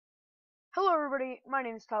Hello everybody, my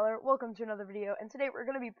name is Tyler, welcome to another video, and today we're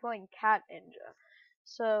going to be playing Cat Ninja.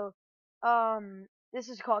 So, this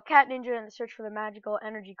is called Cat Ninja and the search for the magical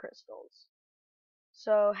energy crystals.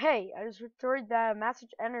 So, hey, I just restored that massive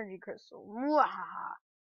energy crystal. Mwahaha.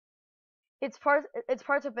 Its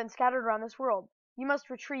parts have been scattered around this world. You must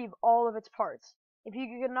retrieve all of its parts. If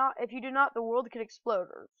you do not, the world could explode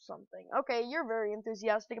or something. Okay, you're very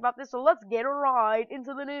enthusiastic about this, so let's get right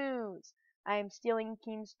into the news. I am stealing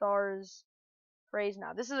Keemstar's phrase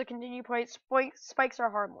now. This is a continued point. Spikes are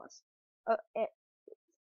harmless.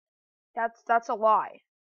 That's a lie.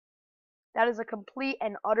 That is a complete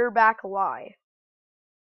and utter back lie.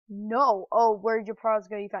 No. Oh, where'd your pros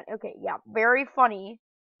go? You found. Okay, yeah, very funny.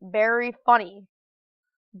 Very funny.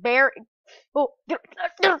 Very. Oh,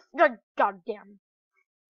 god damn.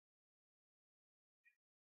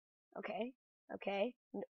 Okay. Okay.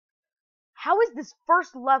 How is this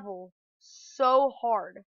first level so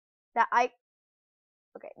hard that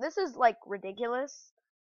okay, this is like ridiculous.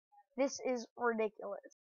 This is ridiculous.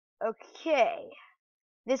 Okay.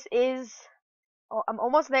 This is oh, I'm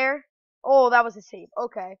almost there. Oh, that was a save.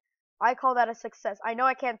 Okay. I call that a success. I know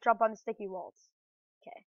I can't jump on the sticky walls.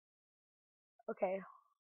 Okay. Okay.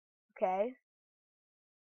 Okay.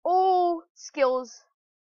 Oh, skills.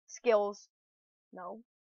 Skills. No.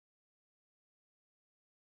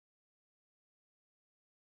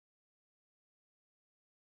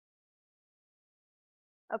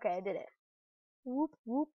 Okay, I did it. Whoop,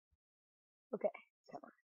 whoop. Okay, come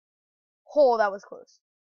on. Oh, that was close.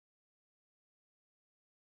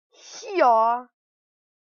 Yeah.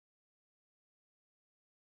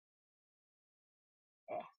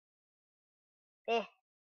 Eh. Eh.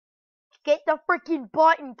 Get the freaking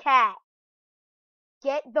button, cat.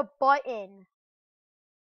 Get the button.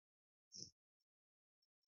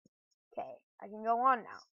 Okay, I can go on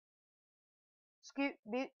now. Scoot,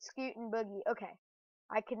 boot, scoot, and boogie. Okay.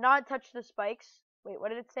 I cannot touch the spikes. Wait, what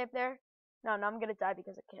did it say up there? No, I'm gonna die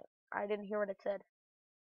because I can't. I didn't hear what it said.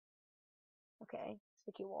 Okay,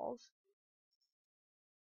 sticky walls.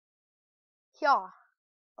 Yeah.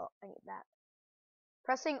 Oh, I need that.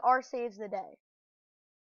 Pressing R saves the day.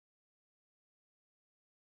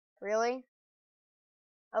 Really?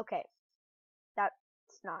 Okay. That's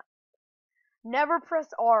not. Never press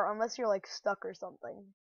R unless you're like stuck or something.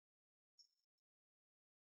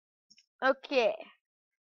 Okay.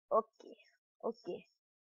 Okay. Okay.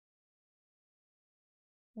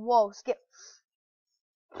 Whoa, skip.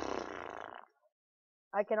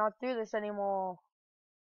 I cannot do this anymore.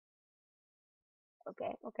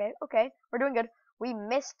 Okay, okay, okay. We're doing good. We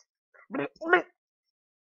missed. I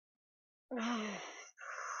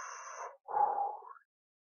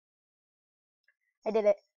did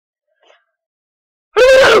it.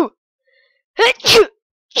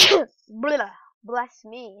 Bless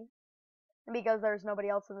me. Because there's nobody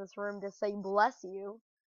else in this room to say bless you.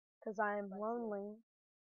 Because I'm lonely.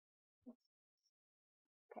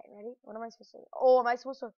 Okay, ready? What am I supposed to do? Oh, am I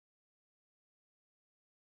supposed to?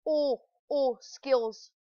 Oh,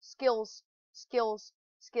 skills. Skills. Skills.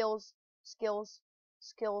 Skills. Skills.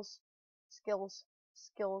 Skills. Skills.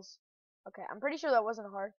 Skills. Okay, I'm pretty sure that wasn't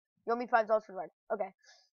hard. You owe me $5 for the ride. Okay.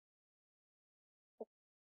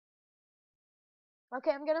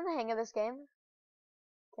 Okay, I'm getting the hang of this game.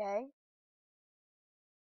 Okay.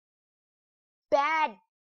 Bad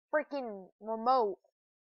freaking remote.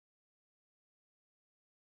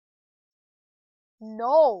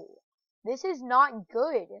 No. This is not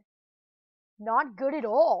good. Not good at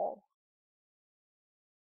all.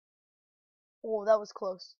 Oh, that was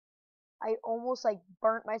close. I almost like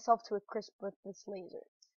burnt myself to a crisp with this laser.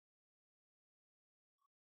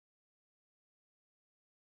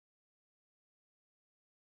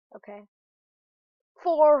 Okay.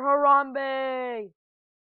 For Harambe!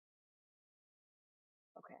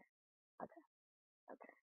 Okay. Okay.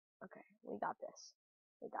 Okay. Okay. We got this.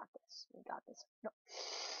 We got this. We got this. No.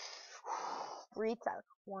 Breathe out.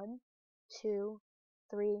 1, 2,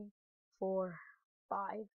 3, 4,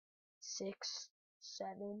 5, 6,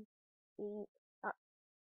 7, 8.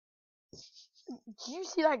 Did you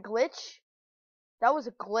see that glitch? That was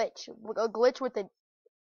a glitch. A glitch with the.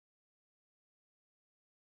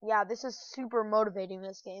 Yeah, this is super motivating,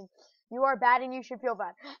 this game. You are bad and you should feel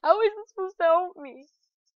bad. How is it supposed to help me?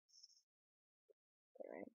 Okay,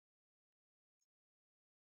 ready?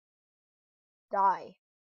 Die.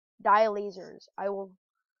 Die, lasers. I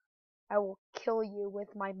will kill you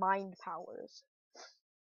with my mind powers.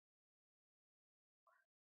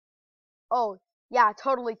 Oh, yeah,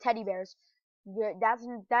 totally teddy bears. Yeah,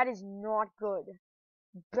 that is not good.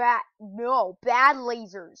 Bad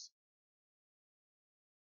lasers.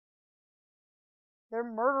 They're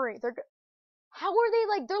murdering. How are they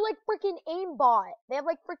like? They're like freaking aimbot. They have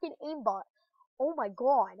like freaking aimbot. Oh my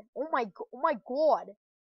god. Oh my god.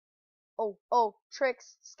 Oh,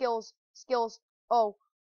 tricks, skills. Oh,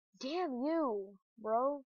 damn you,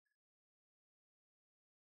 bro.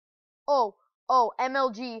 Oh,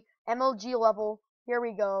 MLG level. Here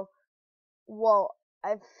we go. Whoa,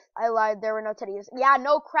 I lied. There were no teddies. Yeah,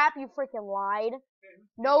 no crap. You freaking lied.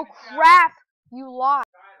 No crap. You lied.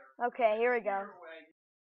 Okay, here we go.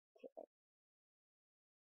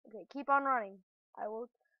 Okay, keep on running. I will.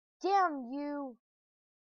 Damn you.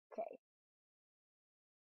 Okay.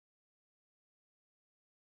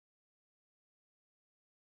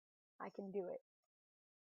 I can do it.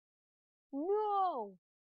 No.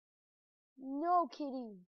 No,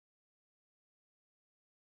 kitty.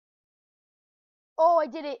 Oh, I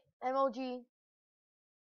did it. MLG.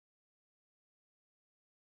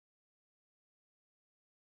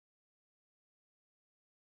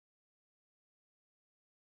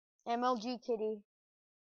 MLG, kitty.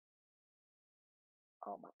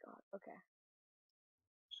 Oh my god. Okay.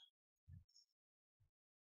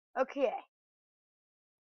 Okay.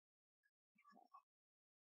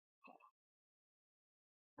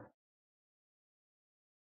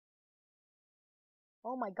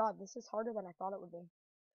 Oh my god, this is harder than I thought it would be.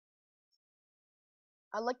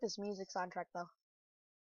 I like this music soundtrack though.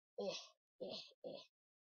 Eh, eh,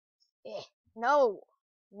 eh, eh. No.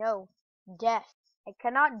 No. Death. I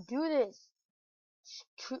cannot do this.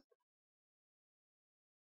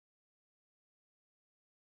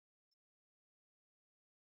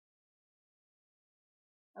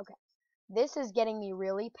 Okay. This is getting me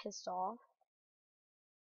really pissed off.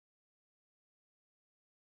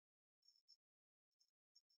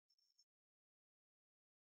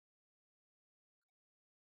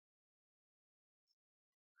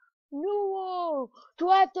 No! Do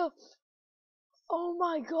I have to... Oh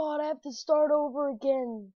my god, I have to start over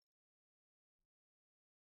again.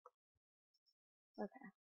 Okay.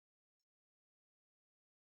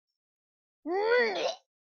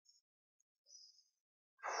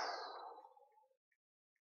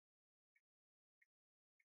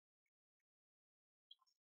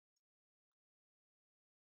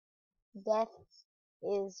 Death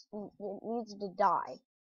is... It needs to die.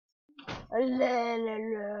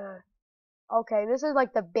 Okay, this is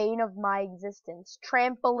like the bane of my existence.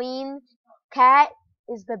 Trampoline cat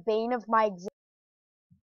is the bane of my existence.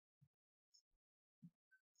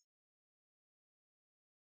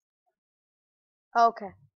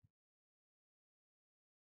 Okay.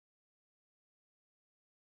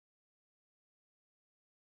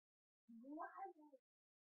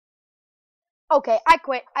 Okay, I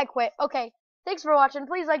quit. Okay, thanks for watching.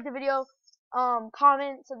 Please like the video,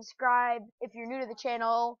 comment, subscribe if you're new to the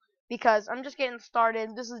channel, because I'm just getting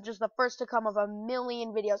started. This is just the first to come of a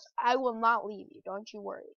million videos. I will not leave you, don't you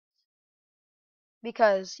worry.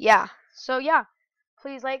 Because, yeah. So, yeah.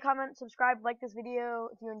 Please like, comment, subscribe, like this video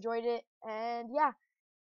if you enjoyed it, and yeah.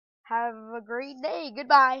 Have a great day.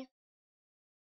 Goodbye.